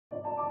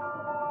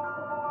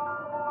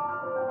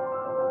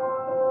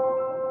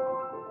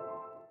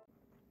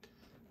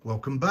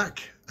Welcome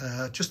back.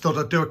 Just thought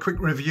I'd do a quick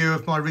review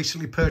of my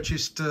recently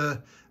purchased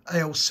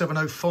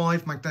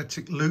AL-705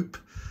 magnetic loop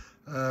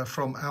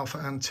from Alpha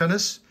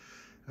Antennas.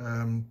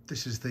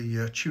 This is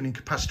the tuning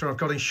capacitor I've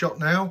got in shot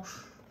now.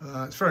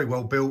 It's very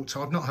well built.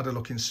 I've not had a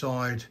look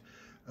inside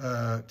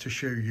to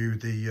show you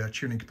the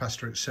tuning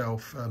capacitor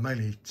itself,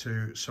 mainly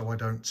so I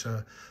don't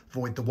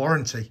void the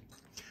warranty.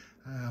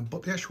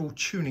 But the actual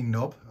tuning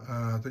knob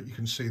that you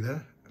can see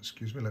there,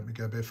 excuse me, let me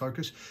go a bit of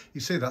focus. You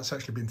see that's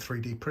actually been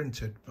 3D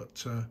printed,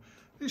 but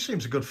it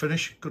seems a good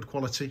finish, good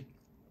quality.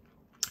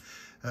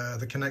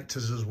 The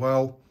connectors as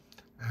well,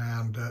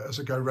 and as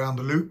I go around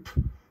the loop,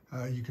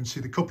 you can see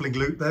the coupling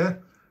loop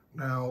there.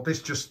 Now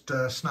this just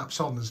snaps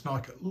on. There's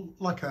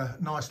like a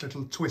nice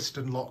little twist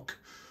and lock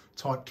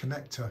type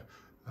connector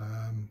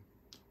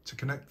to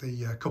connect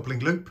the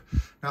coupling loop.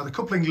 Now the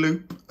coupling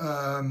loop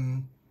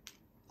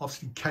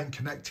obviously came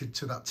connected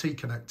to that T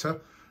connector.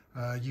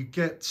 You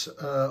get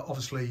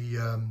obviously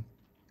a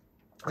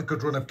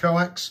good run of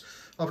coax.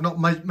 I've not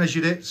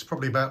measured it. It's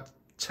probably about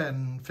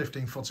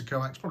 10-15 foot of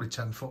coax, probably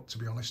 10 foot to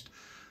be honest.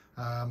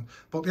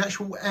 But the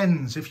actual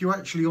ends, if you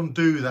actually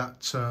undo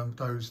that,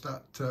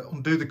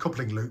 undo the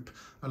coupling loop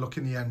and look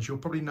in the ends, you'll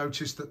probably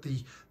notice that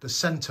the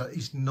centre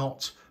is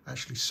not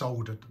actually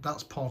soldered.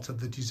 That's part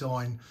of the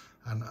design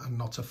and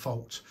not a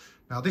fault.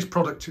 Now this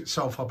product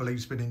itself, I believe,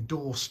 has been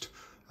endorsed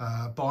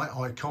by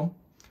ICOM.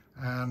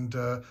 And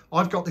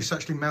I've got this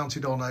actually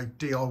mounted on a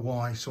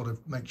DIY sort of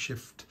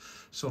makeshift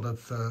sort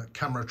of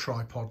camera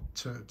tripod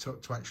to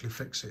actually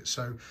fix it.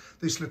 So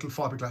this little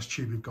fiberglass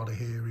tube you've got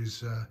here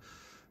is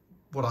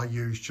what I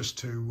use just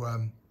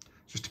to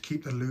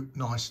keep the loop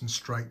nice and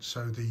straight,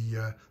 so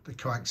the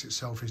coax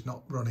itself is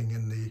not running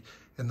in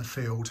the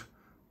field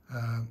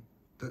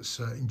that's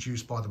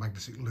induced by the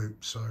magnetic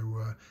loop. So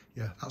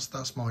yeah,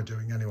 that's my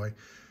doing anyway.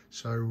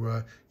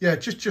 So yeah,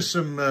 just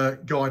some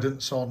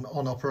guidance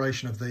on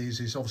operation of these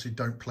is obviously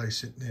don't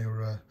place it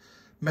near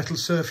metal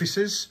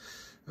surfaces.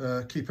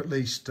 Keep at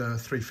least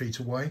 3 feet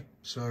away.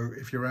 So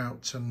if you're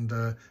out and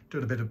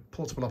doing a bit of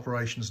portable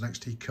operations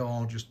next to your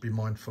car, just be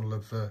mindful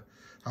of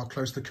how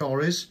close the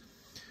car is,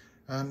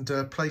 and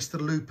place the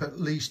loop at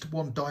least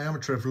one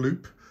diameter of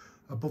loop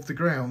above the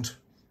ground.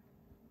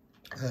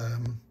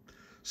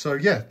 So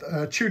yeah,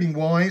 tuning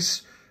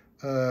wise,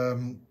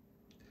 it'll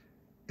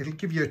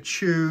give you a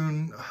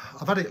tune.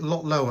 I've had it a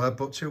lot lower,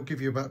 but it'll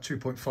give you about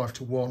 2.5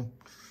 to 1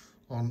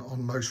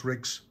 on most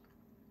rigs,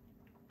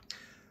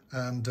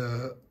 and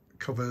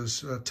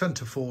covers 10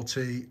 to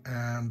 40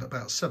 and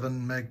about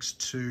 7 megs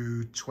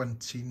to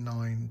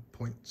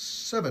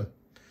 29.7.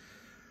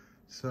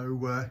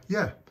 So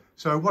yeah,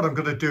 so what I'm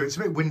going to do, it's a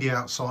bit windy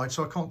outside,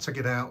 so I can't take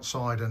it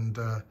outside and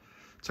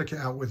take it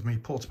out with me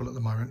portable at the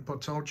moment,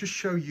 but I'll just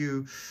show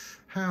you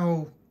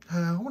how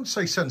I wouldn't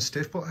say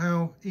sensitive, but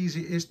how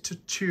easy it is to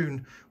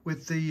tune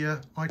with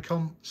the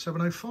ICOM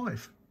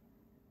 705.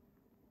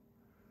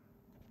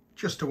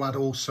 Just to add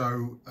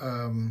also,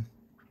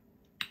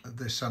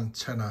 this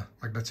antenna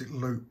magnetic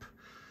loop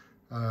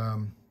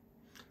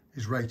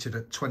is rated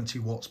at 20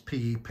 watts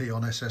PEP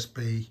on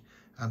SSB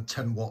and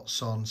 10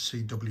 watts on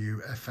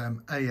CW,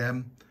 FM,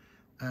 AM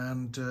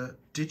and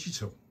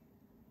digital.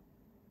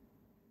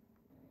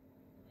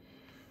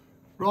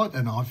 Right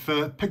then, I've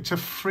picked a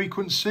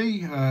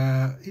frequency.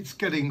 It's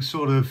getting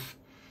sort of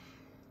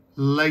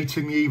late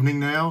in the evening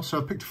now, so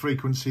I've picked a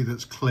frequency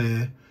that's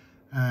clear,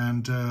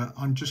 and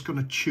I'm just going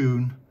to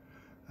tune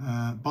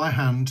by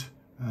hand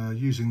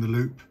using the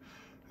loop,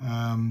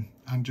 and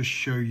just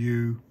show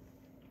you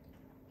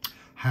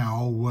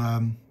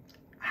how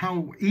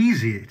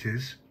easy it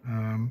is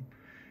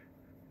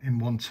in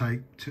one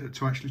take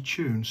to actually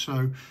tune.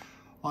 So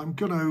I'm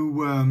going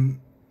to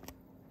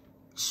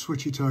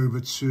switch it over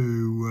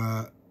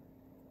to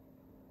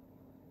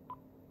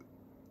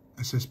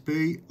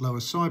SSB, lower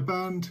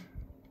sideband,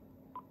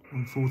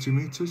 140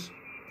 meters.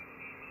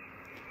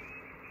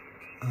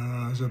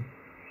 There's a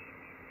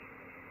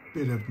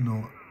bit of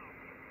noise.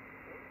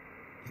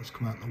 Let's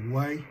come out of the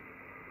way.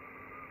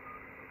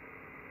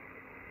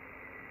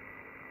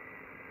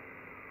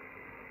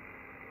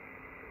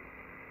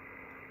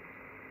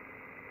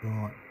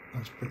 Right,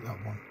 let's pick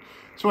that one.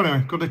 So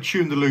anyway, got to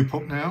tune the loop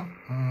up now.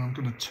 I'm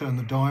going to turn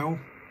the dial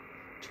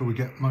till we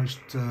get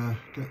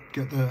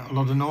get a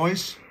lot of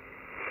noise.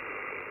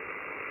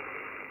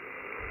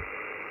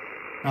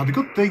 Now the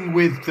good thing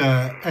with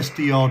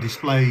SDR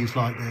displays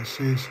like this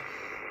is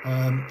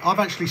I've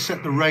actually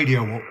set the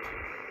radio up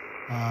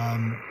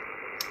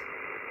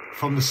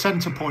from the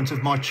center point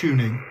of my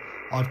tuning.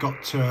 I've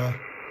got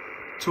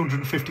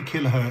 250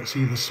 kilohertz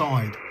either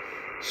side,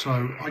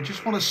 so I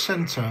just want to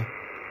center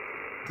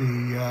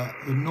the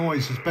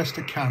noise as best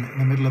I can in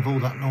the middle of all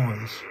that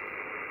noise.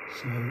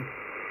 So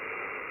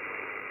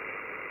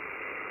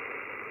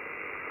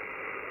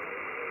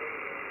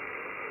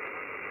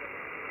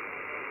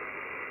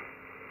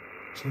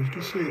you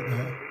can see it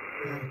there.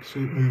 Yeah, you can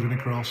see it moving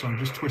across. I'm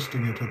just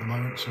twisting it at the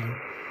moment. So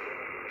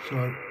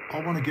I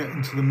want to get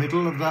into the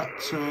middle of that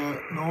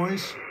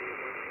noise.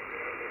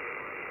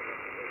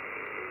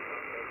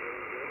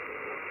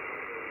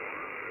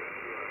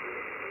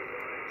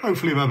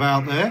 hopefully I'm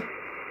about there.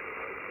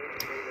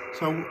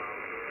 So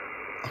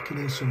I can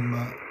hear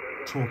some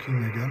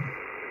talking again.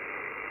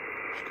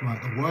 Just come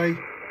out of the way.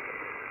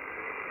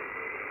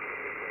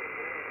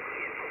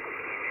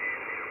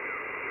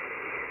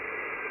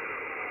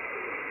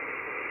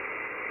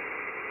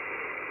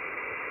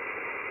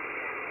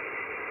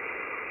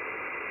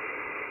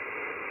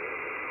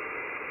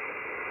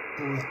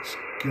 Let's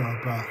go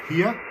about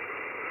here.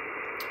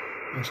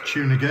 Let's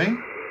tune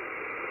again.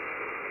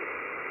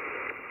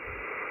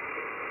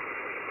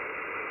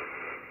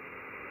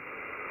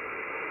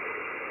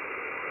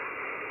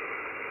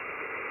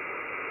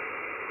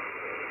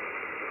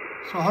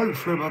 So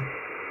hopefully I'm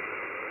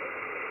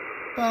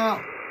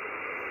about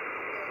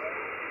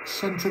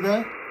centre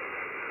there.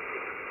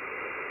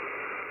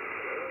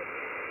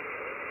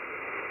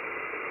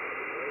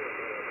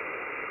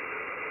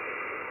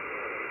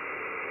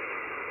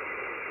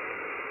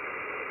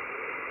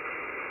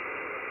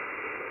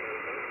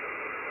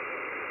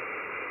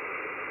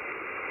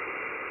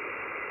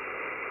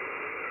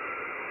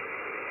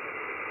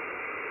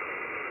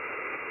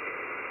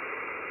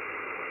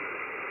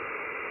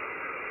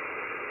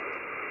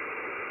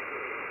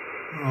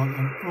 Right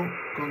then, oh,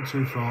 gone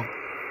too far.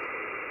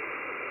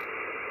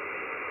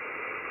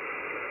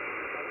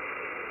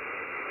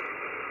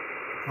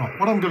 Right,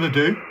 what I'm going to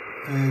do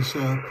is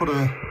put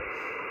a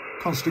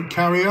constant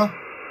carrier.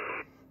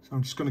 So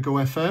I'm just going to go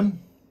FM.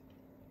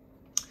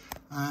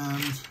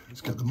 And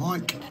let's get the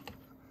mic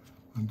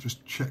and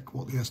just check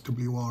what the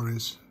SWR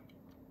is.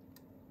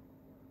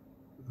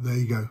 There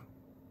you go.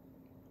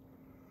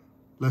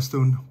 Less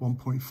than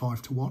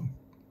 1.5 to 1.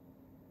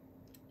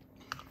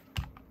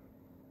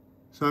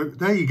 So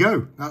there you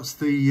go, that's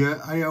the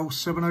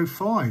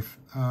AL-705.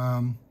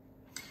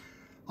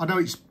 I know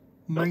it's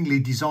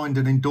mainly designed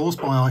and endorsed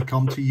by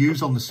ICOM to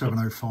use on the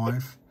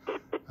 705,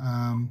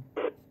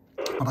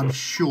 but I'm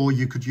sure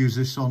you could use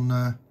this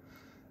on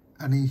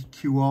any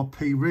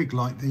QRP rig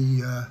like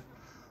the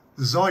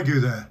Zygu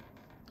there.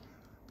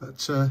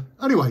 But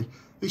anyway,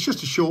 it's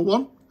just a short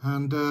one,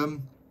 and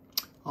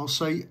I'll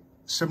say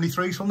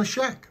 73's from the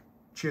shack.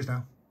 Cheers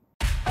now.